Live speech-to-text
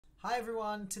Hi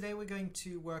everyone, today we're going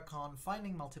to work on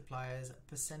finding multipliers,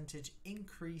 percentage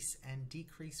increase and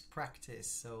decrease practice.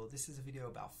 So this is a video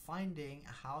about finding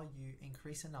how you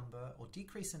increase a number or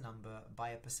decrease a number by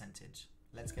a percentage.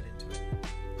 Let's get into it.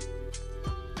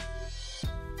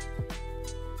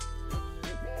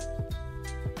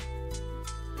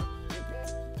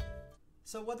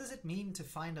 So what does it mean to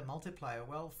find a multiplier?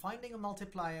 Well, finding a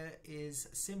multiplier is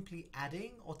simply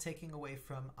adding or taking away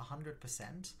from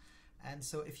 100%. And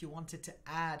so if you wanted to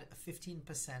add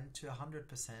 15% to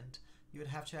 100%, you would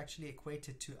have to actually equate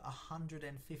it to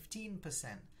 115%.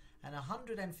 And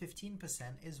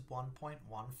 115% is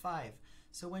 1.15.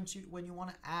 So when you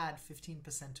want to add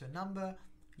 15% to a number,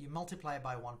 you multiply it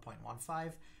by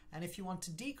 1.15. And if you want to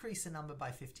decrease a number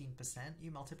by 15%, you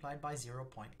multiply it by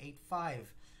 0.85.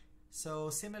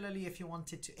 So similarly, if you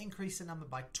wanted to increase a number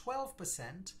by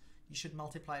 12%, you should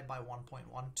multiply it by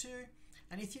 1.12.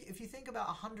 And if you think about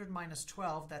 100 minus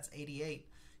 12, that's 88.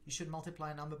 You should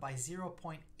multiply a number by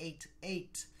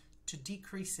 0.88 to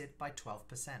decrease it by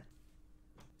 12%.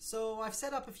 So I've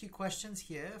set up a few questions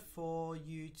here for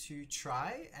you to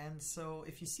try. And so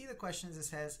if you see the questions, it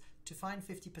says to find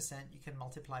 50%, you can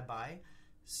multiply by.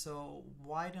 So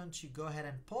why don't you go ahead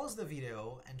and pause the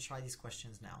video and try these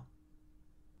questions now.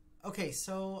 Okay,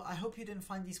 so I hope you didn't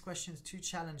find these questions too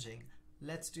challenging.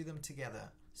 Let's do them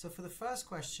together. So for the first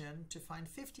question, to find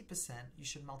 50%, you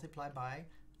should multiply by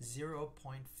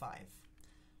 0.5.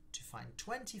 To find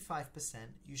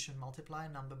 25%, you should multiply a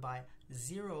number by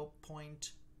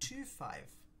 0.25.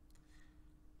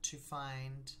 To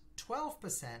find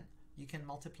 12%, you can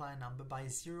multiply a number by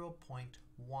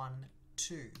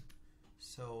 0.12.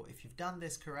 So if you've done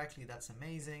this correctly, that's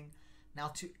amazing. Now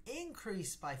to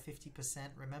increase by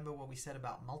 50%, remember what we said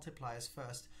about multipliers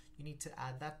first, you need to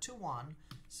add that to 1.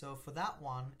 So for that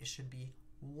one, it should be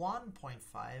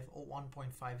 1.5 or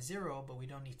 1.50, but we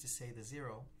don't need to say the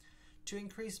 0. To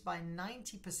increase by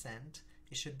 90%,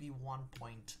 it should be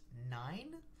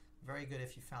 1.9. Very good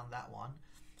if you found that one.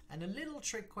 And a little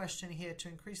trick question here, to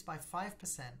increase by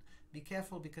 5%, be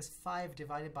careful because 5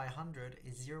 divided by 100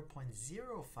 is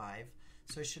 0.05,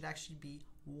 so it should actually be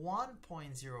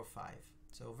 1.05.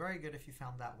 So very good if you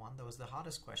found that one. That was the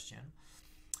hardest question.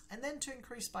 And then to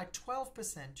increase by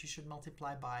 12%, you should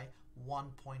multiply by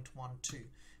 1.12,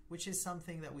 which is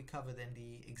something that we covered in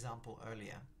the example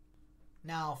earlier.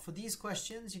 Now for these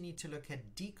questions, you need to look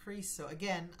at decrease. So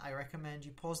again, I recommend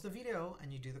you pause the video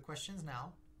and you do the questions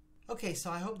now. Okay,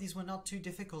 so I hope these were not too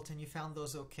difficult and you found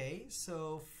those okay.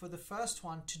 So for the first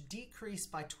one, to decrease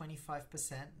by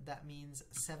 25%, that means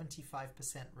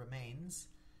 75% remains.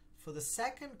 For the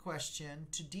second question,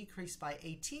 to decrease by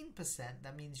 18%,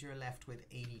 that means you're left with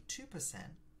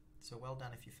 82%. So well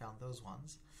done if you found those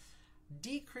ones.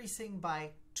 Decreasing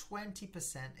by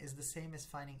 20% is the same as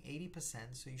finding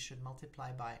 80%, so you should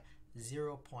multiply by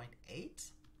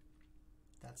 0.8.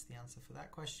 That's the answer for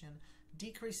that question.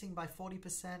 Decreasing by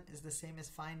 40% is the same as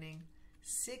finding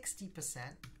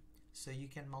 60%, so you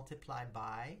can multiply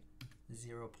by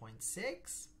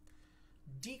 0.6.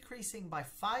 Decreasing by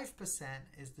 5%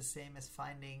 is the same as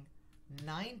finding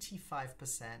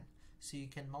 95%, so you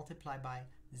can multiply by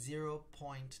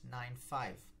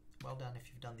 0.95. Well done if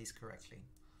you've done these correctly.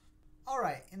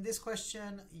 Alright, in this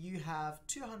question you have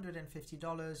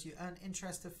 $250, you earn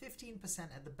interest of 15%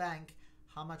 at the bank.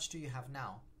 How much do you have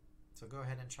now? So go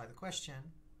ahead and try the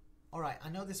question. Alright, I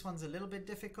know this one's a little bit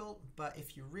difficult, but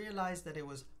if you realize that it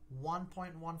was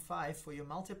 1.15 for your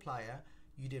multiplier,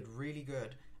 you did really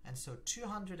good. And so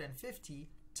 250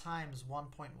 times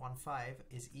 1.15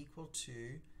 is equal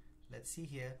to, let's see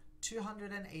here,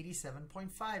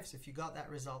 287.5. So if you got that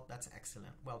result, that's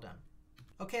excellent. Well done.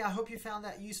 Okay, I hope you found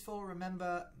that useful.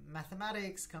 Remember,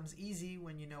 mathematics comes easy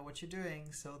when you know what you're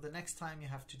doing. So the next time you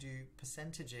have to do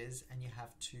percentages and you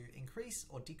have to increase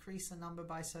or decrease a number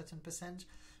by a certain percent,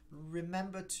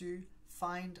 remember to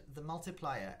find the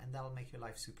multiplier and that'll make your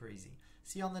life super easy.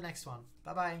 See you on the next one.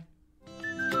 Bye-bye.